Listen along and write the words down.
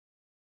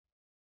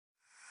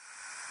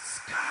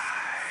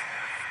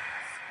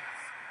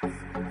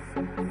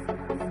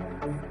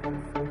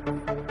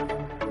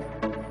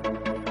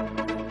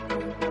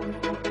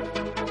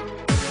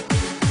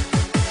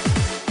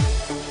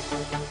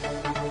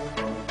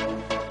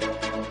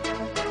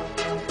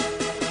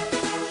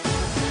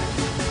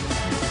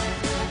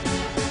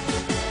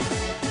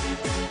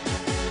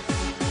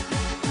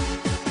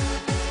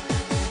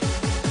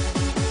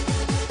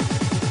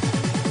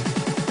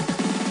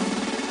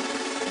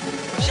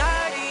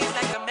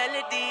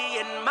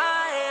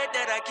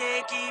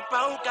Can't keep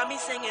out, got me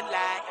singing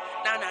like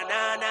na na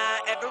na na.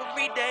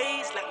 Every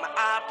day's like my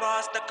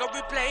iPod stuck on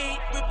replay,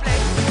 replay.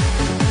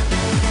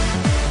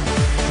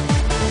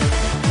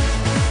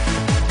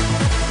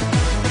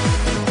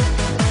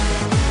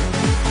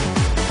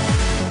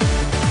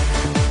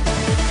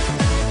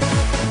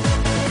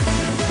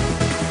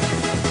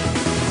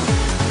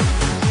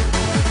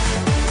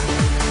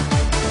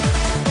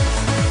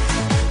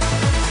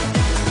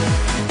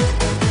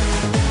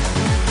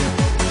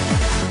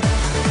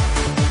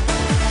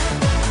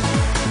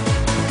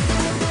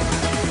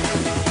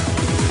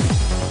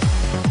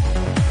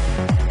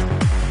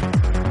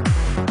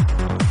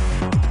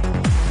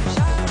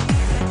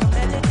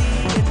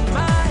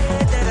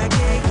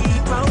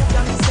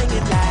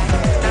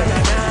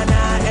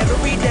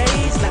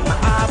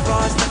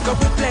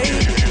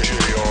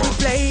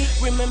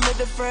 Remember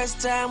the first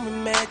time we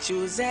met, you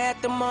was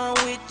at the mall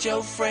with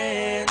your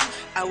friends.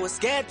 I was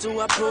scared to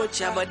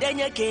approach ya, but then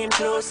you came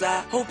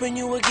closer, hoping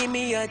you would give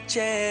me a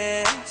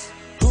chance.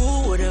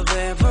 Who would have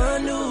ever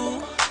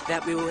knew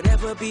that we would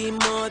ever be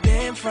more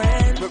than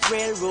friends? But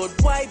railroad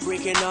white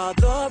breaking all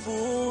the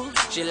rules.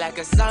 She like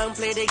a song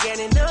played again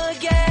and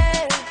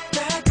again.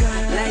 That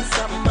girl, like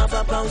something off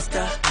a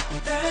poster.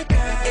 That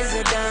girl is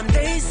a dime,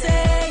 they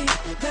say.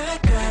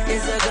 That girl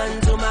is a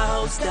gun to my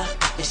holster.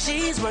 And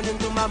she's running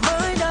through my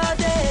mind all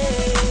day.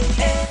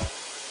 Hey.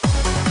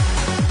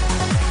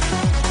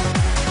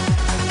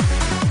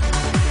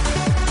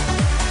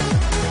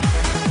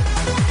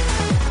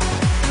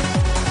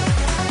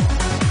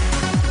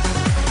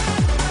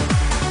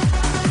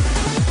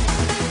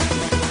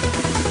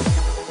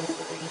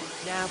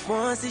 Not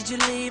once did you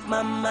leave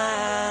my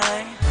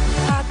mind.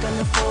 I can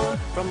afford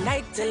from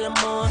night till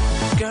the morning.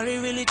 Girl,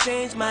 it really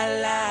changed my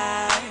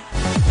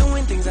life.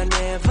 Doing things I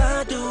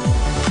never do.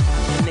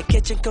 In the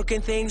kitchen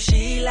cooking things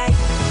she like.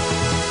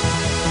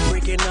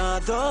 Breaking all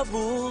the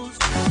rules.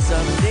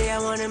 Someday I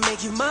wanna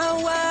make you my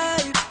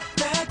wife.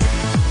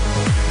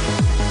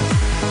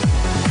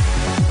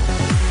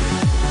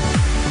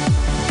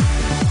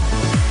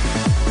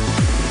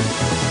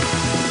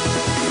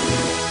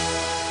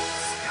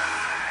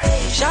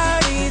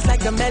 Shawty's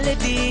like a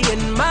melody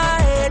in my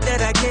head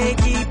that I can't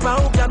keep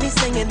out. Got me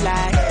singing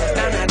like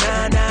na na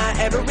na na.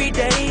 Every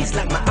day's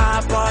like my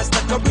iPod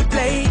stuck on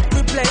replay,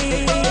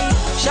 replay.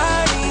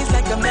 Shawty's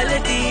like a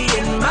melody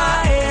in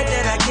my head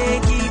that I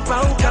can't keep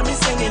out. Got me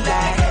singing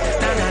like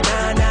na na na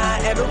na.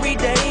 Every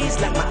day's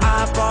like my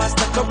iPod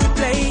stuck on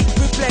replay,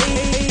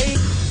 replay.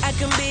 I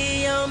can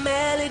be your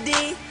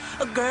melody.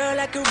 A girl,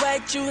 I could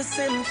write you a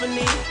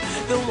symphony.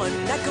 The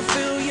one that can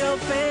fill your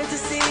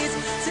fantasies.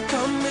 So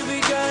come,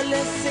 baby girl,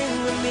 let's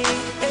sing with me.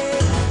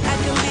 Hey, I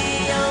can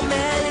be your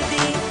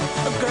melody.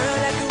 A girl,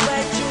 I could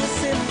write you a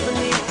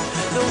symphony.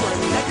 The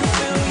one that can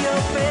fill your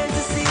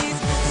fantasies.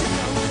 So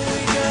come,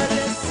 baby girl,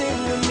 let's sing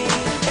with me.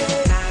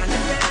 Hey.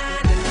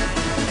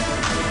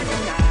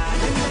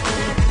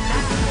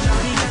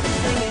 Shawty got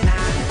me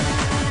singing.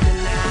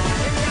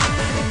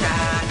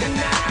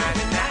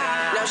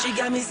 Now she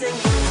got me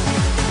singing.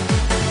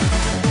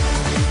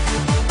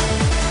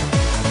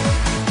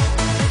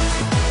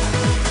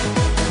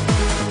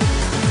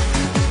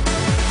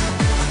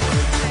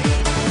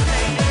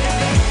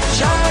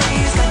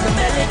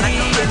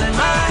 In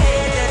my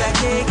head that I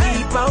can't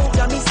keep out,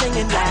 got me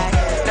singing like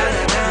na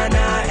na na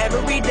na.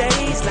 Every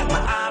day's like my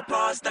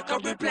iPod stuck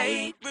on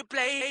replay,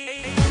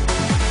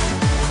 replay.